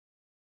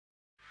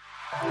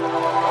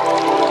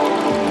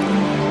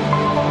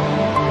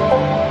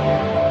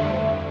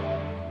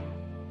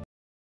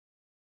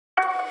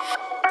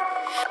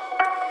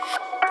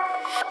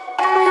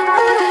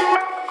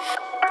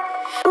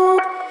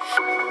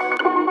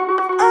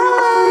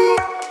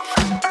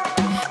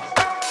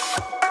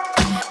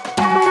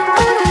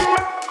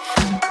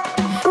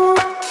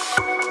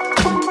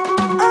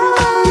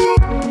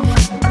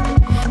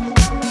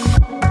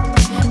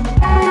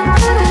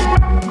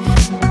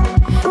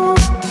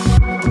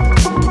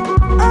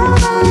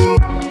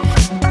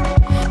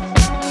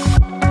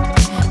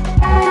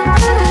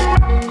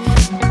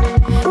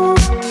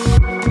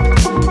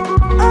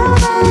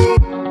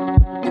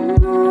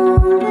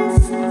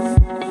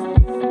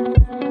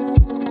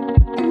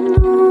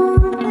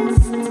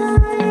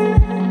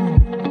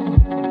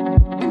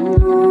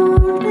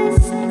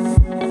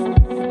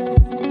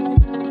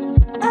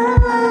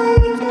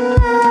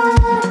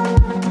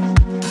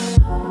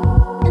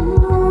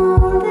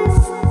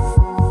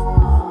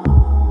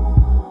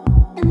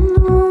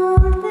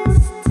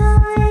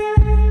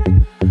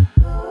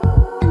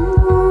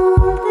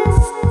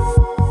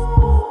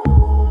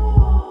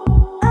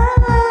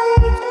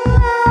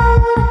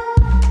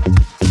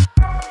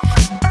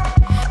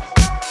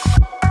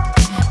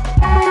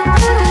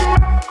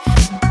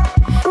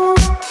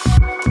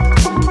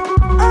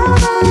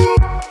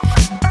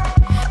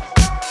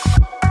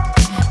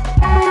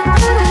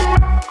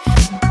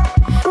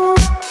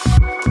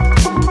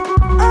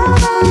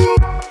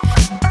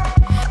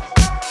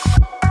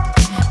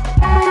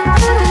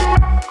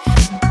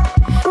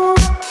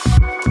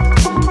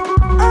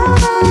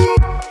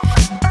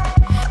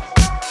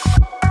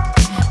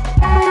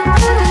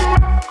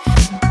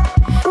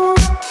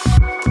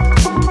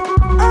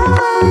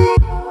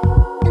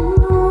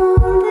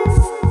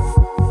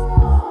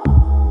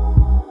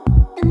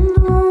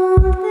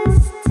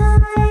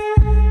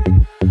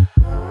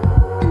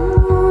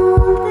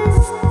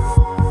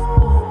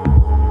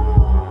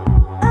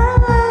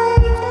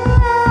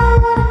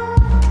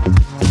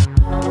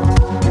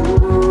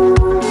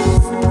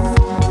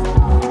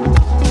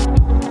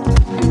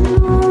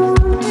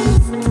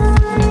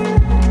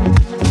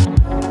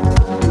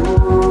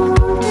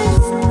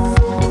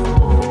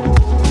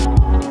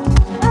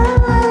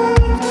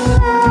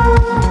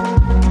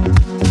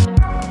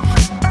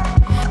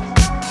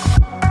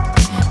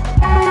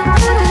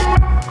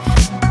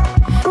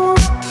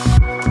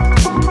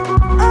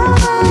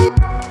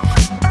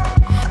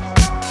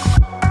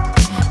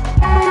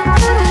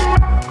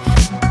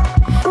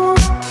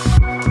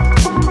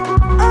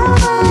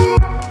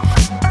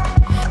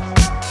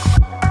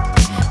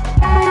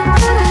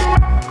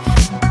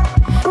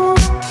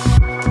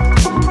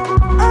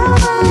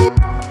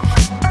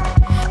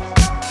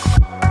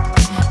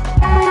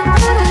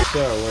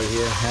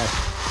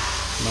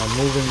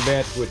Moving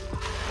bed with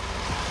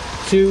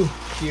 2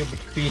 cubic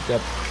feet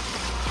of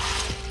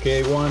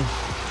K1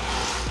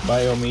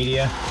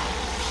 biomedia.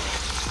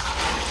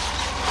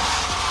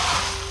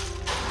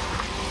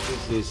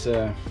 This is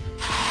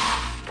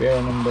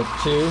barrel number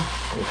 2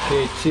 with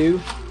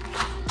K2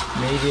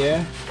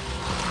 media.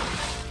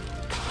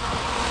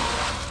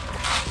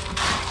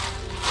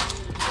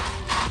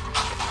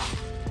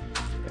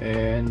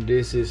 And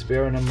this is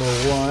barrel number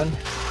 1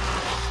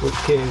 with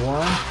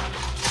K1.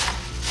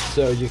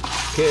 So you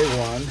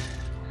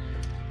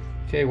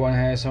K1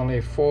 has only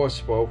 4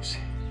 spokes,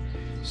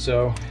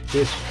 so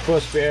this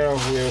first barrel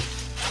will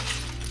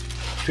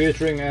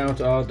filtering out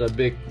all the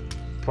big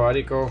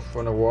particle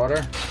from the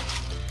water,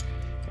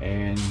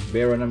 and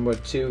barrel number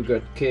 2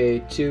 got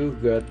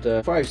K2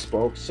 got 5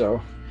 spokes,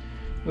 so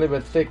a little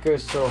bit thicker,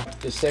 so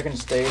the second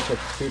stage of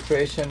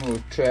filtration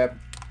will trap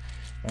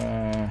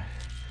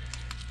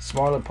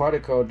smaller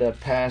particle that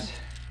pass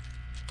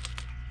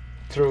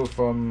through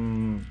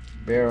from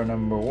barrel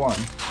number 1.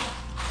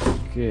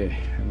 Okay,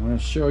 I'm going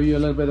to show you a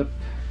little bit of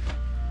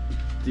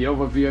the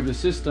overview of the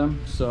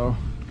system. So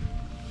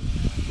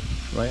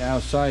right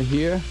outside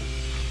here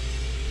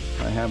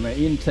I have my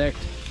intake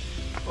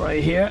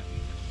right here.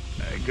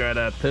 I got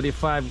a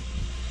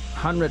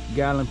 3,500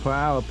 gallon per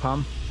hour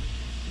pump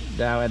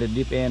down at the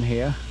deep end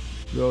here.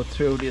 Go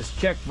through this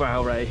check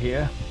valve right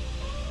here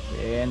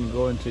and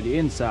go into the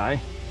inside.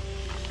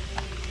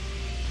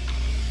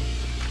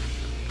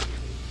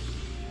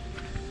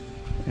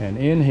 And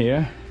in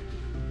here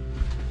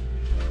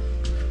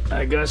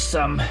I got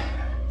some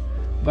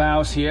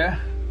valves here.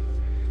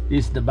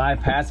 This is the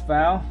bypass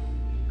valve.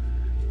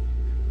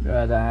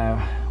 Got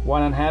a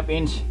 1.5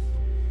 inch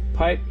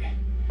pipe,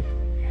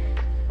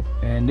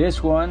 and this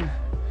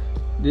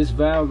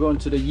valve going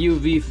to the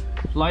UV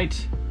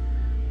light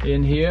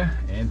in here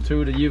and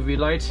through the UV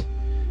light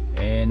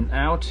and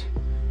out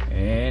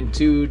and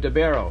to the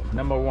barrel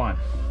number 1.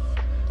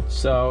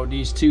 So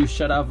these 2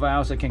 shut-off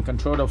valves that can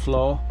control the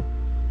flow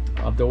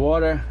of the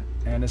water,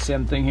 and the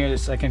same thing here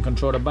is I can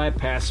control the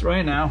bypass.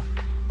 Right now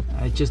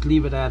I just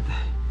leave it at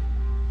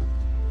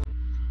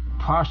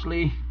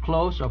partially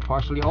closed or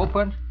partially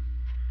open.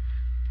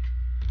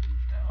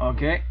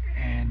 Okay,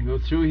 and go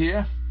through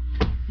here.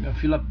 I'm gonna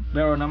fill up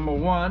barrel number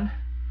 1,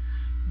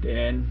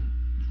 then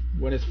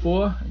when it's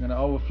full, I'm gonna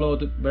overflow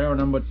to barrel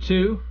number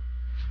 2,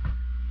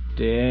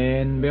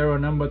 then barrel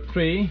number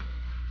 3,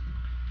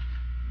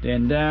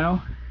 then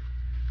down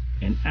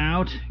and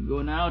out,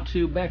 go now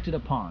to back to the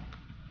pond,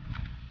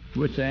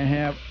 which I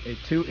have a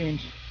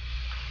 2-inch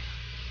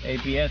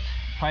ABS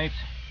pipe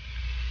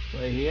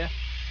right here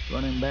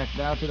running back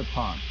down to the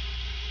pond.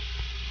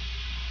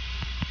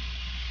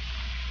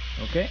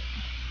 Okay,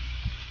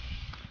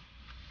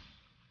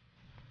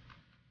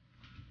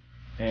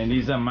 and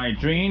these are my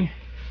drain.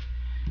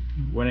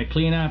 When I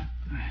clean up,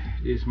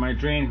 this is my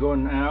drain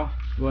going out,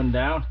 going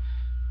down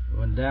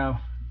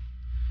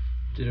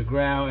to the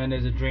ground, and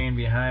there's a drain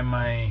behind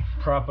my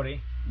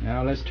property.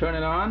 Now let's turn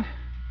it on.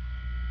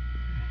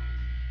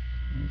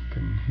 You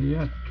can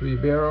hear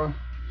 3-barrel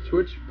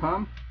switch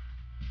pump.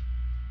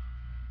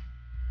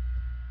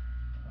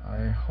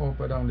 I hope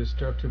I don't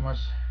disturb too much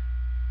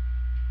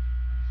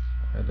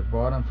at the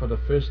bottom for the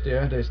fish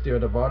there. They're still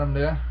at the bottom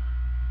there.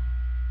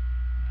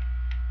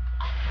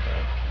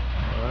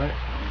 Alright,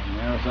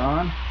 now it's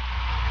on.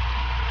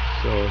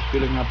 So it's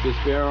filling up this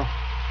barrel.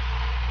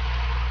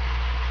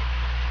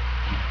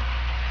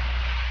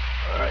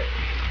 Alright,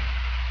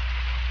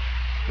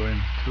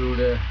 going through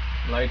the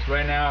lights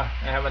right now.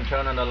 I haven't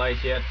turned on the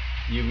lights yet,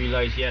 UV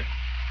lights yet.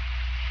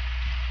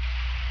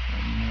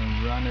 I'm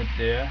gonna run it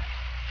there.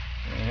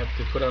 I have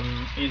to put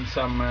in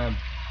some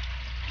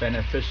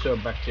beneficial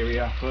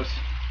bacteria first.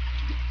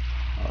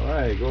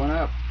 Alright, going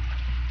up.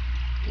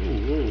 Ooh,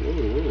 ooh,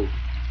 ooh, ooh.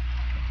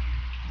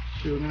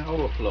 Shooting an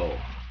overflow.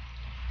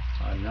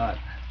 Or not.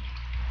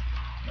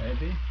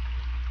 Maybe.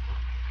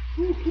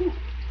 Ooh, ooh,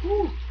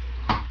 ooh.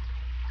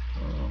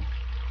 Oh.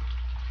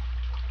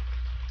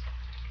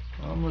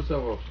 Almost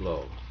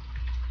overflow.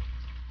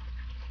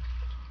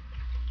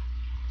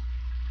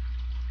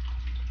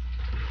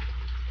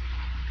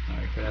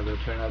 I can have to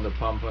turn on the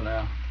pump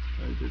now.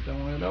 I just don't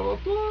want it to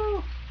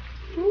overflow.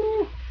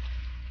 Woo.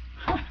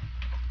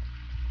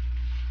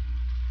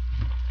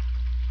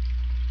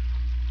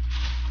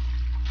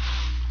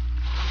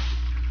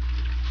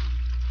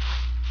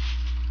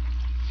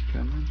 It's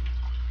coming.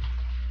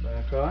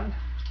 Back on.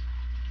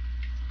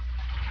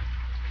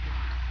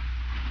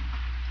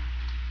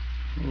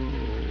 Oh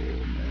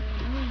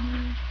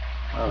man.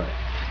 Alright.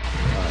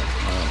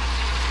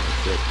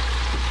 That's it.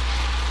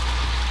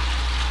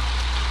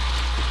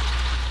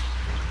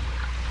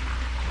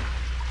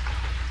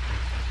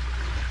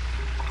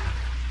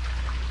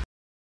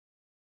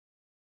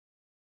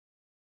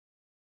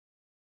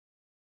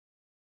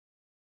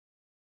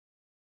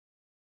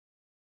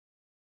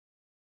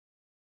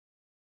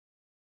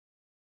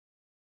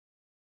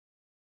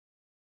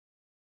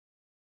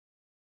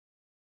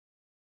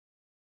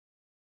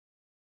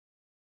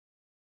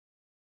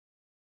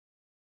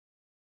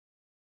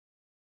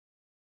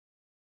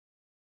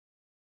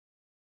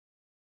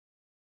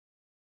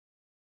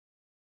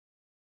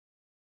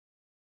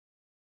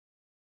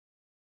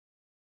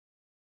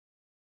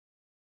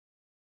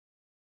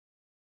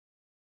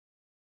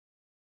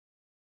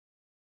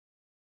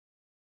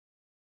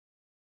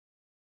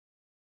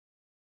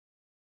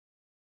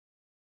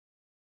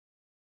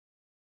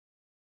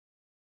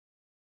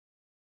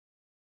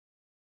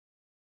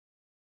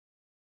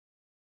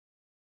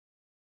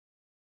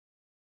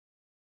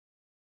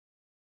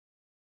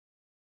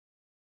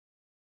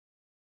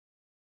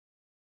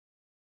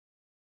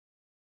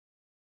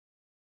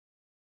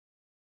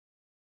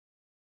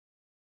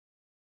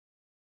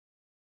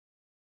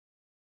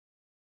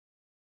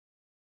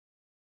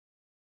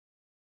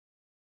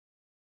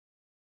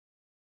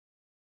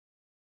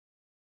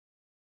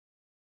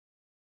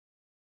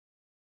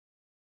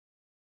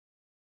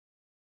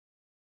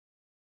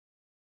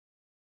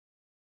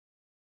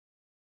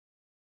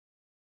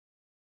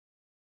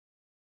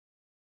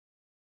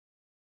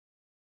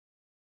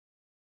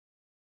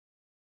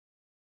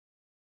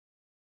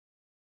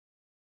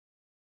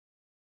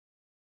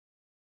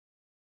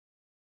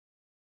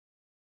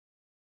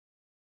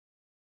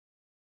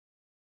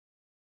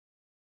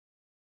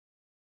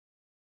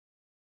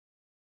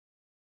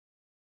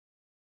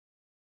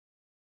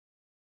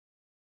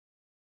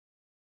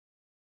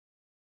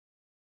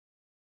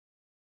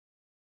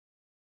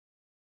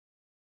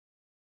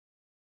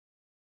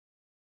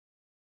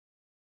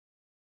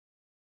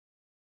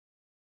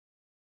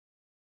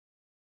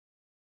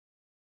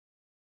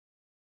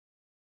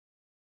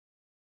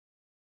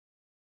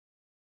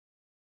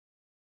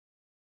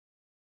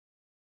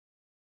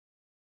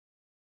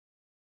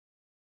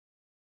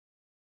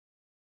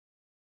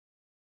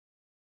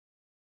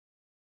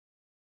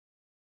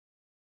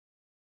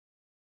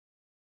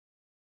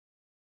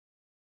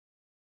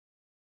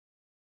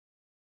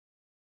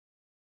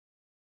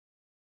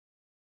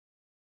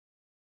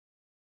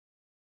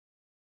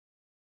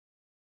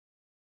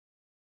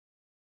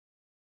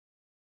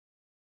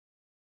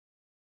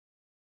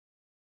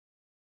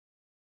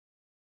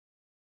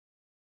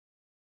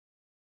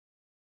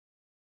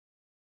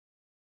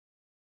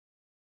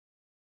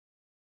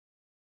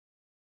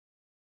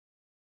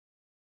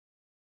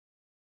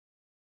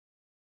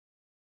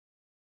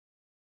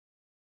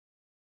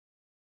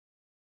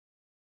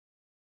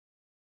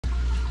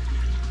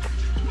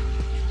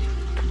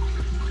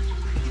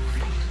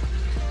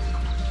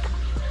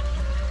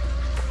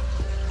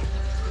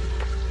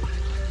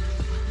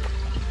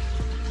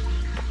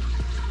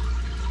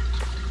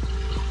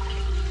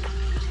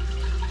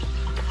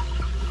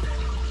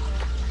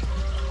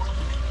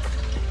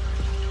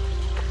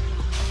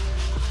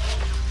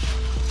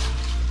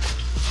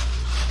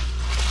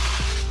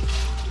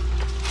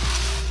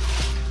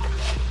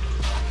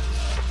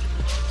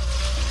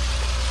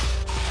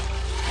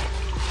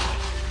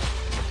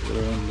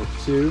 number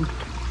 2.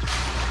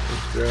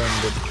 This barrel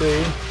number 3.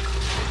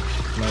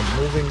 My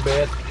moving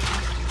bed.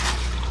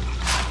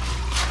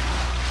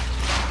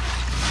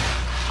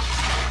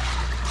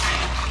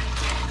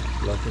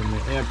 Plug in the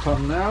air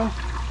pump now.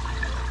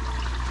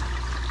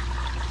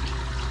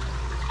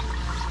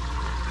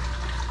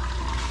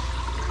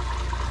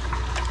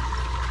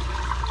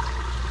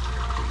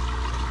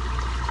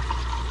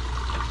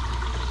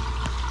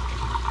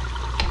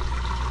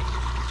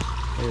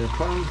 Air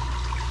pump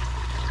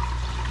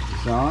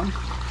is on.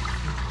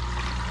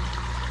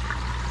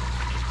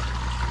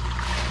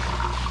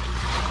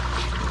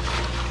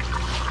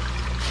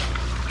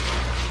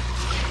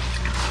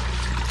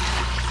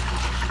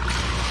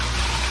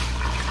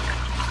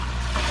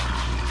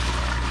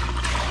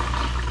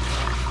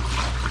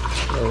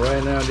 So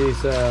right now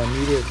these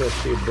meters are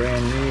still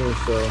brand new,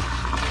 so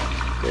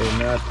they're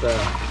not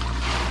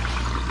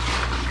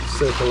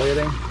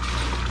circulating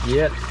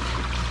yet.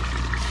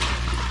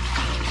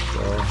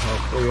 So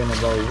hopefully in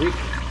about a week,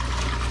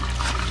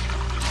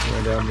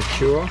 when they're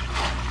mature,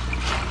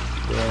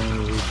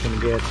 then we can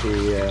get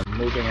the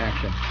moving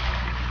action.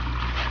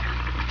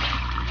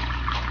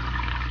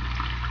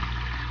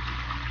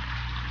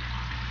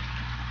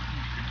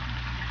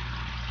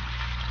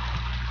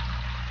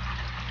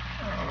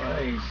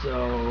 Alright, so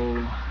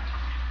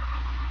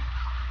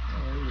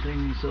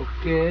everything's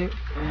okay.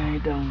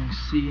 I don't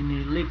see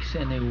any leaks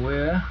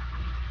anywhere.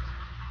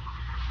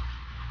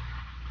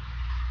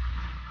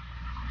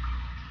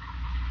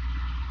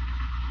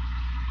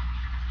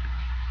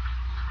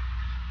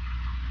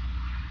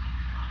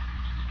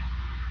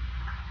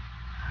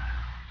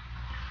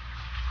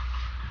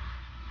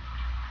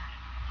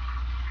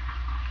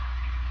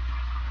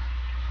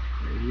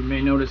 You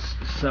may notice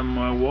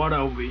some water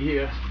over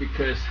here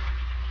because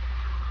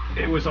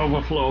it was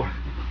overflow.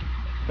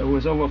 It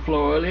was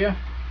overflow earlier.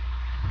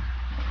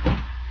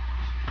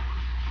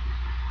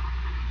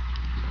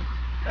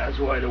 That's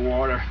why the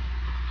water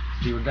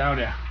is still down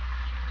there.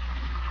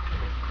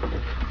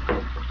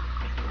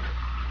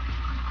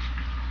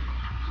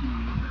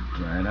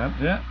 Dry it up,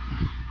 yeah.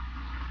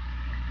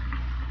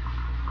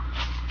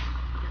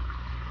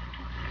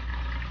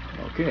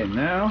 Okay,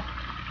 now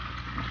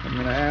I'm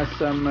gonna add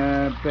some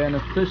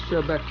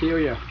beneficial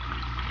bacteria.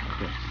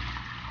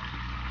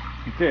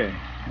 Okay,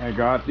 I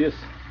got this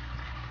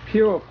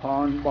Pure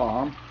Pond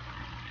Balm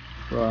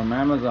from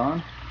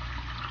Amazon.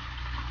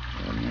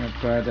 I'm gonna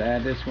try to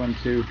add this one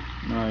to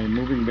my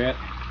moving bed.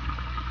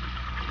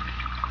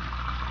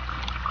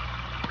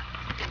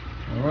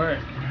 Alright,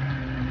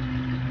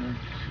 let's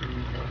see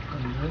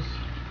what's on this.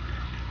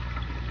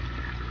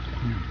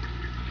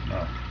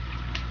 Oh.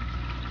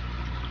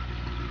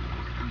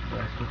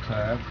 That's the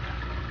tab.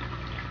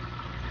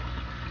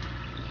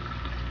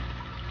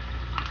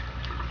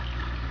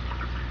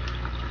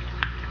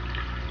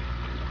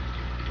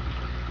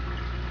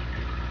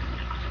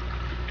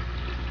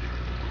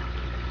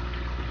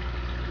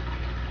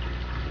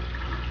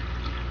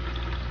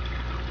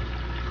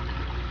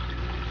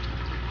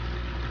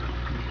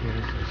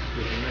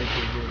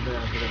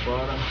 Down to the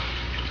bottom.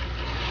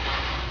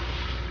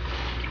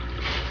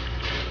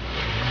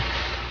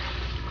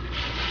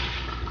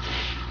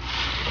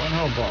 One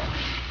whole bar.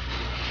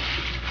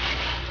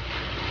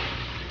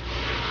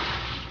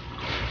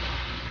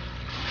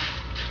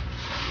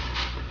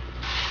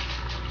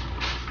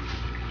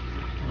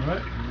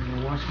 Alright, I'm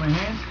going to wash my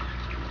hands.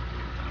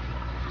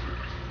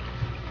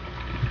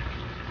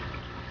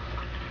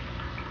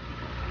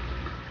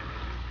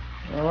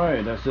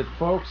 Alright, that's it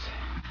folks.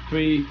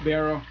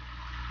 3-barrel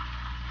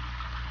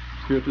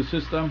filter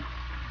system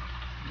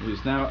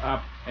is now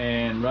up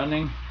and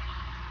running.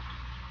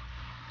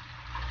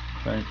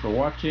 Thanks for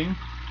watching.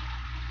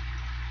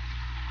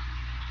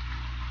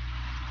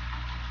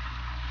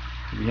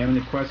 If you have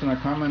any questions or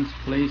comments,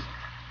 please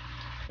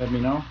let me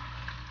know.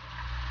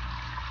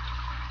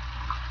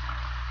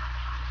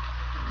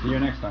 See you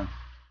next time.